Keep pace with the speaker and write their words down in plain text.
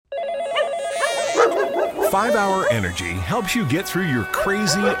5-Hour Energy helps you get through your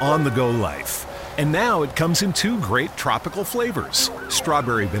crazy on-the-go life. And now it comes in 2 great tropical flavors,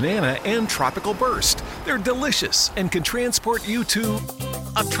 Strawberry Banana and Tropical Burst. They're delicious and can transport you to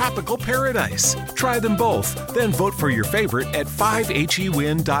a tropical paradise. Try them both, then vote for your favorite at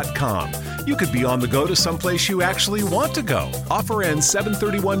 5hewin.com. You could be on the go to someplace you actually want to go. Offer ends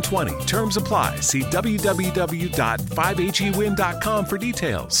 7/31/20. Terms apply. See www.5hewin.com for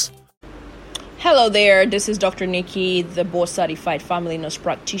details. Hello there, this is Dr. Nikki, the board certified family nurse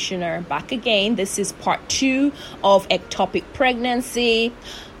practitioner, back again. This is part 2 of ectopic pregnancy.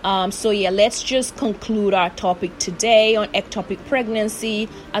 Let's just conclude our topic today on ectopic pregnancy.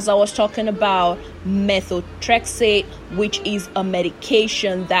 As I was talking about methotrexate, which is a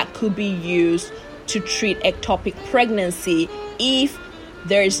medication that could be used to treat ectopic pregnancy if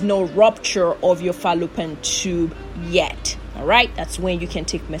there is no rupture of your fallopian tube yet. All right, that's when you can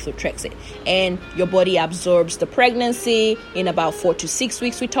take methotrexate, and your body absorbs the pregnancy in about 4 to 6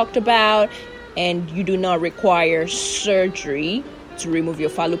 weeks we talked about, and you do not require surgery to remove your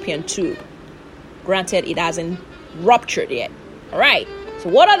fallopian tube. Granted, it hasn't ruptured yet. All right, so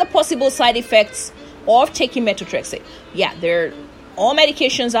what are the possible side effects of taking methotrexate? All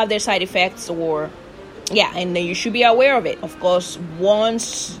medications have their side effects, and then you should be aware of it. Of course,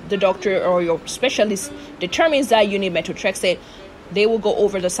 once the doctor or your specialist determines that you need methotrexate, they will go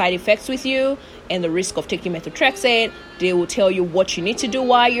over the side effects with you and the risk of taking methotrexate. They will tell you what you need to do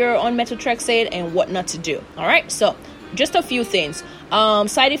while you're on methotrexate and what not to do. All right, so just a few things.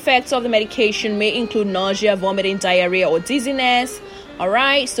 Side effects of the medication may include nausea, vomiting, diarrhea, or dizziness. All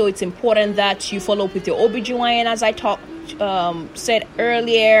right, so it's important that you follow up with your OBGYN, as I said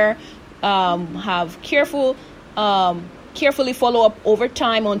earlier. Carefully follow up over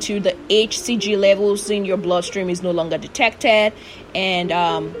time until the HCG levels in your bloodstream is no longer detected, and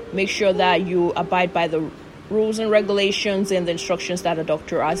make sure that you abide by the rules and regulations and the instructions that a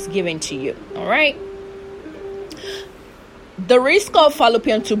doctor has given to you. All right. The risk of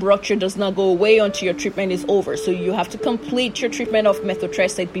fallopian tube rupture does not go away until your treatment is over. So you have to complete your treatment of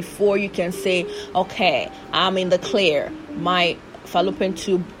methotrexate before you can say, okay, I'm in the clear. My fallopian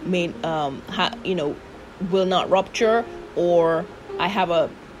tube will not rupture, or I have a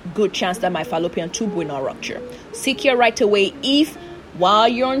good chance that my fallopian tube will not rupture. Seek care right away if, while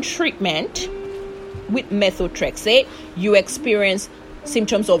you're on treatment with methotrexate, you experience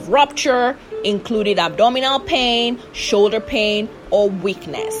symptoms of rupture, including abdominal pain, shoulder pain, or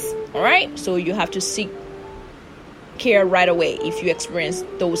weakness. All right, so you have to seek care right away if you experience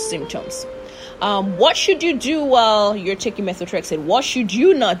those symptoms. What should you do while you're taking methotrexate? What should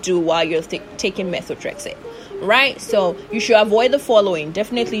you not do while you're taking methotrexate? Right? So you should avoid the following.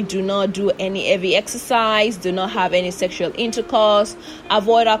 Definitely do not do any heavy exercise. Do not have any sexual intercourse.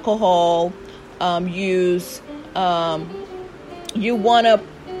 Avoid alcohol use. You want to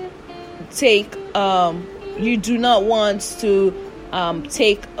take, you do not want to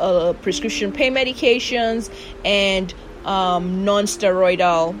take prescription pain medications and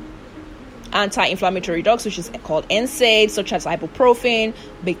non-steroidal anti-inflammatory drugs, which is called NSAIDs, such as ibuprofen,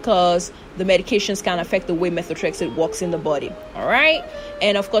 because the medications can affect the way methotrexate works in the body. All right,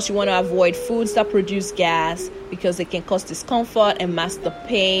 and of course you want to avoid foods that produce gas, because they can cause discomfort and mask the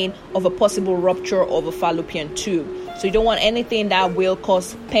pain of a possible rupture of a fallopian tube. So you don't want anything that will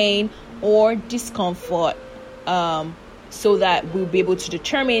cause pain or discomfort, so that we'll be able to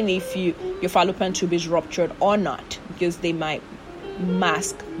determine if your fallopian tube is ruptured or not, because they might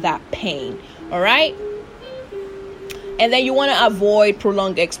mask that pain. All right, and then you want to avoid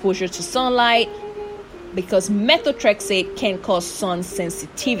prolonged exposure to sunlight, because methotrexate can cause sun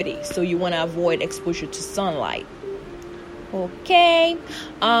sensitivity, so you want to avoid exposure to sunlight. Okay,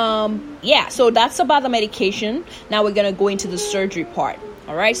 so that's about the medication. Now we're going to go into the surgery part.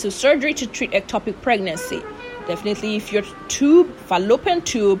 All right, so surgery to treat ectopic pregnancy. Definitely, if your fallopian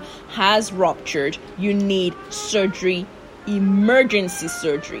tube has ruptured, you need surgery, emergency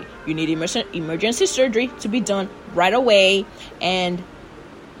surgery. You need emergency surgery to be done right away. And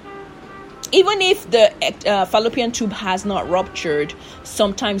even if the fallopian tube has not ruptured,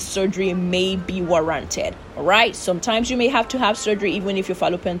 sometimes surgery may be warranted. All right, sometimes you may have to have surgery even if your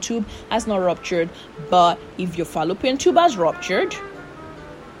fallopian tube has not ruptured. But if your fallopian tube has ruptured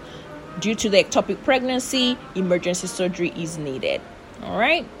due to the ectopic pregnancy, emergency surgery is needed. All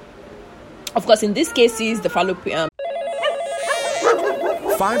right, of course, in these cases, the fallopian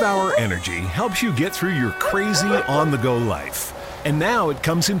 5-Hour Energy helps you get through your crazy on-the-go life. And now it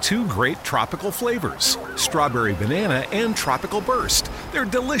comes in 2 great tropical flavors, Strawberry Banana and Tropical Burst. They're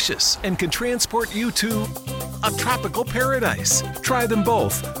delicious and can transport you to a tropical paradise. Try them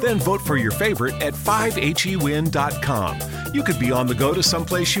both, then vote for your favorite at 5hewin.com. You could be on the go to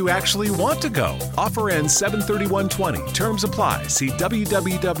someplace you actually want to go. Offer ends 7/31/20. Terms apply. See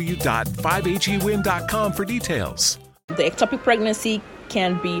www.5hewin.com for details. The ectopic pregnancy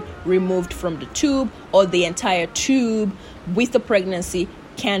can be removed from the tube, or the entire tube with the pregnancy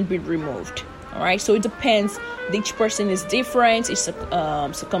can be removed. All right, so it depends. Each person is different. Each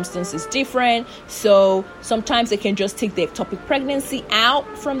circumstance is different. So sometimes they can just take the ectopic pregnancy out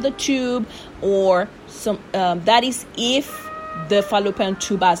from the tube, or that is if the fallopian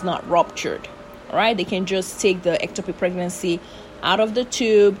tube has not ruptured. All right, they can just take the ectopic pregnancy out of the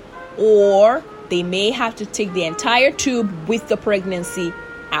tube, or they may have to take the entire tube with the pregnancy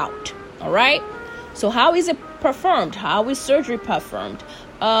out. All right. So how is it performed? How is surgery performed?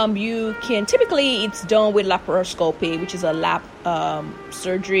 You can typically, it's done with laparoscopy, which is a lap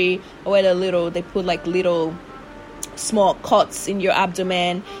surgery where they put like little small cuts in your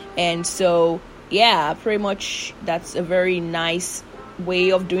abdomen. And so, yeah, pretty much that's a very nice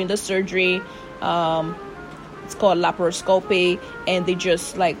way of doing the surgery. It's called laparoscopy, and they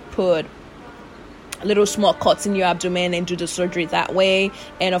just like put little small cuts in your abdomen and do the surgery that way.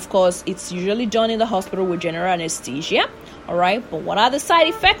 And of course, it's usually done in the hospital with general anesthesia. All right, but what are the side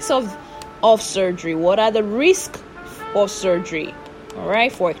effects of surgery? What are the risks of surgery? All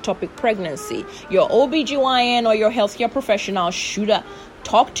right, for ectopic pregnancy, your OBGYN or your healthcare professional should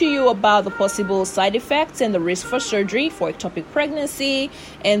talk to you about the possible side effects and the risk for surgery for ectopic pregnancy.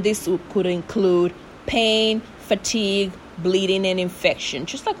 And this could include pain, fatigue, bleeding, and infection,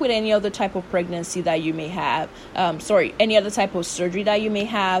 just like with any other type of pregnancy that you may have. Any other type of surgery that you may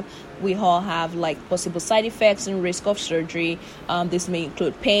have. We all have like possible side effects and risk of surgery. This may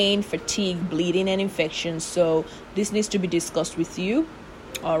include pain, fatigue, bleeding, and infection. So this needs to be discussed with you,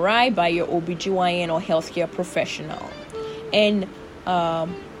 all right, by your OBGYN or healthcare professional. And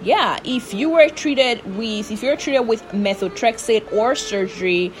if you're treated with methotrexate or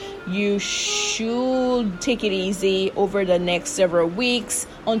surgery, you should take it easy over the next several weeks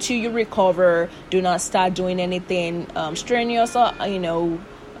until you recover. Do not start doing anything strenuous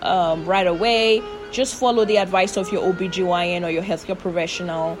right away. Just follow the advice of your OBGYN or your healthcare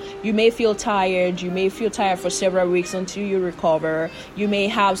professional. You may feel tired. You may feel tired for several weeks until you recover. You may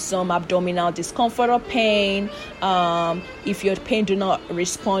have some abdominal discomfort or pain. If your pain do not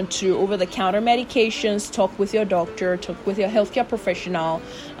respond to over-the-counter medications, talk with your doctor, talk with your healthcare professional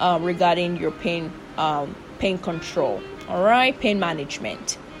regarding your pain control. All right, pain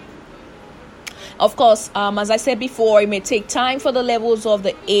management. Of course, as I said before, it may take time for the levels of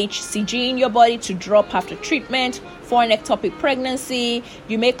the HCG in your body to drop after treatment for an ectopic pregnancy.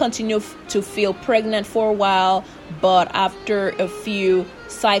 You may continue to feel pregnant for a while, but after a few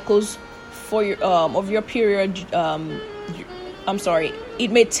cycles of your period,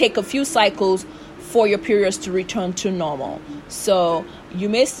 it may take a few cycles for your periods to return to normal. So you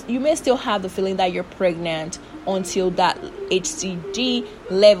may still have the feeling that you're pregnant until that HCG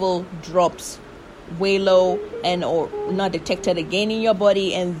level drops way low and or not detected again in your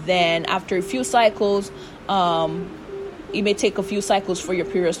body. And then after a few cycles, it may take a few cycles for your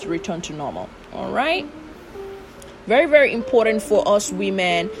periods to return to normal. All right. Very, very important for us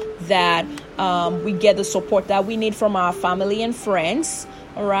women that we get the support that we need from our family and friends.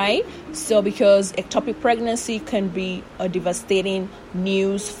 All right. So because ectopic pregnancy can be a devastating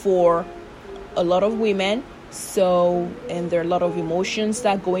news for a lot of women. And there are a lot of emotions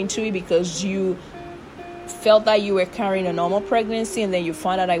that go into it because you felt that you were carrying a normal pregnancy and then you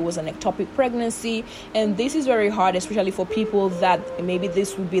found out it was an ectopic pregnancy. And this is very hard, especially for people that maybe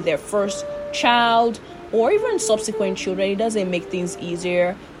this would be their first child or even subsequent children. It doesn't make things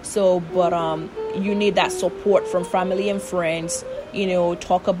easier. But you need that support from family and friends,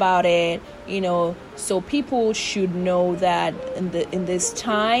 talk about it, so people should know that at this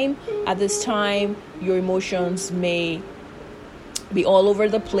time, your emotions may be all over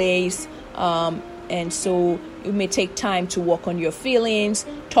the place. And so it may take time to work on your feelings.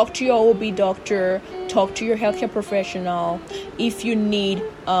 Talk to your OB doctor. Talk to your healthcare professional. If you need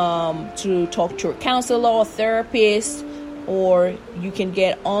to talk to a counselor or therapist, or you can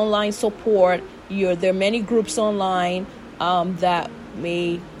get online support. There are many groups online that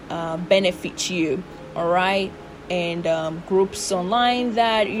may benefit you. All right. And groups online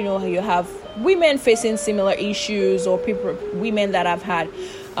that, you have women facing similar issues or women that have had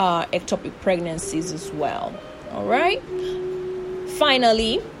ectopic pregnancies as well. All right.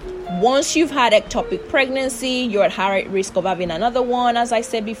 Finally, once you've had ectopic pregnancy, you're at higher risk of having another one, as I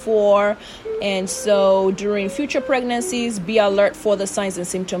said before. And so during future pregnancies, be alert for the signs and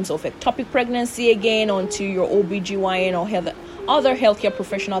symptoms of ectopic pregnancy again until your OBGYN or other healthcare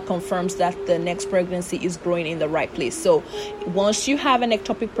professional confirms that the next pregnancy is growing in the right place. So once you have an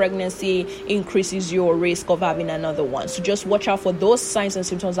ectopic pregnancy, increases your risk of having another one. So just watch out for those signs and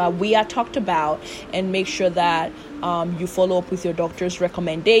symptoms that we are talked about, and make sure that you follow up with your doctor's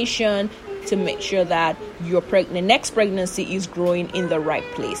recommendation to make sure that your next pregnancy is growing in the right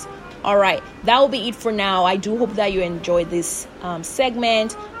place. All right, that will be it for now. I do hope that you enjoyed this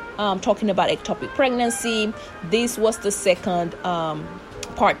segment talking about ectopic pregnancy. This was the second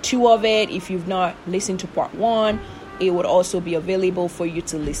part 2 of it. If you've not listened to part 1, it would also be available for you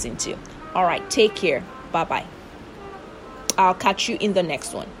to listen to. All right, take care. Bye-bye. I'll catch you in the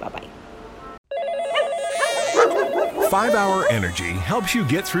next one. Bye-bye. 5 Hour Energy helps you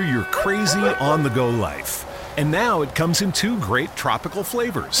get through your crazy on-the-go life. And now it comes in 2 great tropical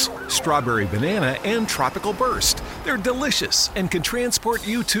flavors, Strawberry Banana and Tropical Burst. They're delicious and can transport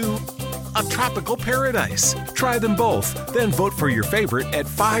you to a tropical paradise. Try them both, then vote for your favorite at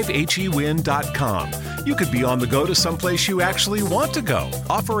 5hewin.com. You could be on the go to someplace you actually want to go.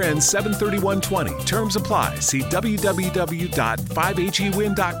 Offer ends 7/31/20. Terms apply. See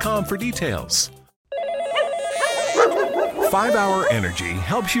www.5hewin.com for details. 5 Hour Energy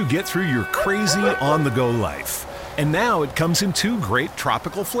helps you get through your crazy on-the-go life. And now it comes in 2 great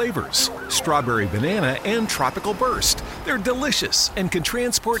tropical flavors, Strawberry Banana and Tropical Burst. They're delicious and can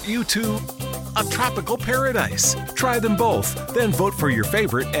transport you to a tropical paradise. Try them both, then vote for your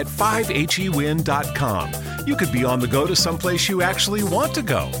favorite at 5hewin.com. You could be on the go to someplace you actually want to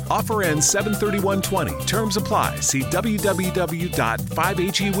go. Offer ends 7/31/20. Terms apply. See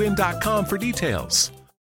www.5hewin.com for details.